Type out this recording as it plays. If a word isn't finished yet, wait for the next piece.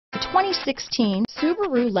2016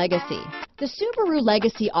 Subaru Legacy. The Subaru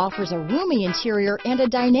Legacy offers a roomy interior and a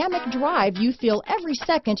dynamic drive you feel every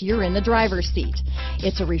second you're in the driver's seat.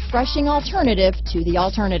 It's a refreshing alternative to the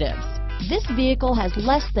alternatives. This vehicle has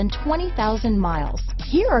less than 20,000 miles.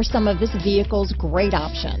 Here are some of this vehicle's great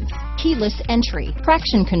options: keyless entry,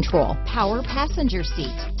 traction control, power passenger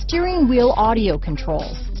seat, steering wheel audio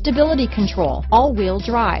controls, stability control, all-wheel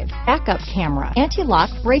drive, backup camera, anti-lock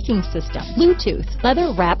braking system, Bluetooth,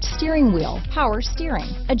 leather-wrapped steering wheel, power steering,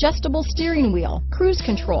 adjustable steering wheel, cruise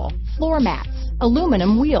control, floor mats,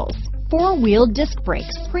 aluminum wheels, four-wheel disc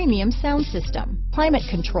brakes, premium sound system, climate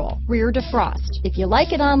control, rear defrost. If you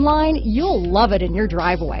like it online, you'll love it in your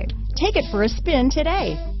driveway. Take it for a spin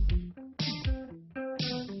today.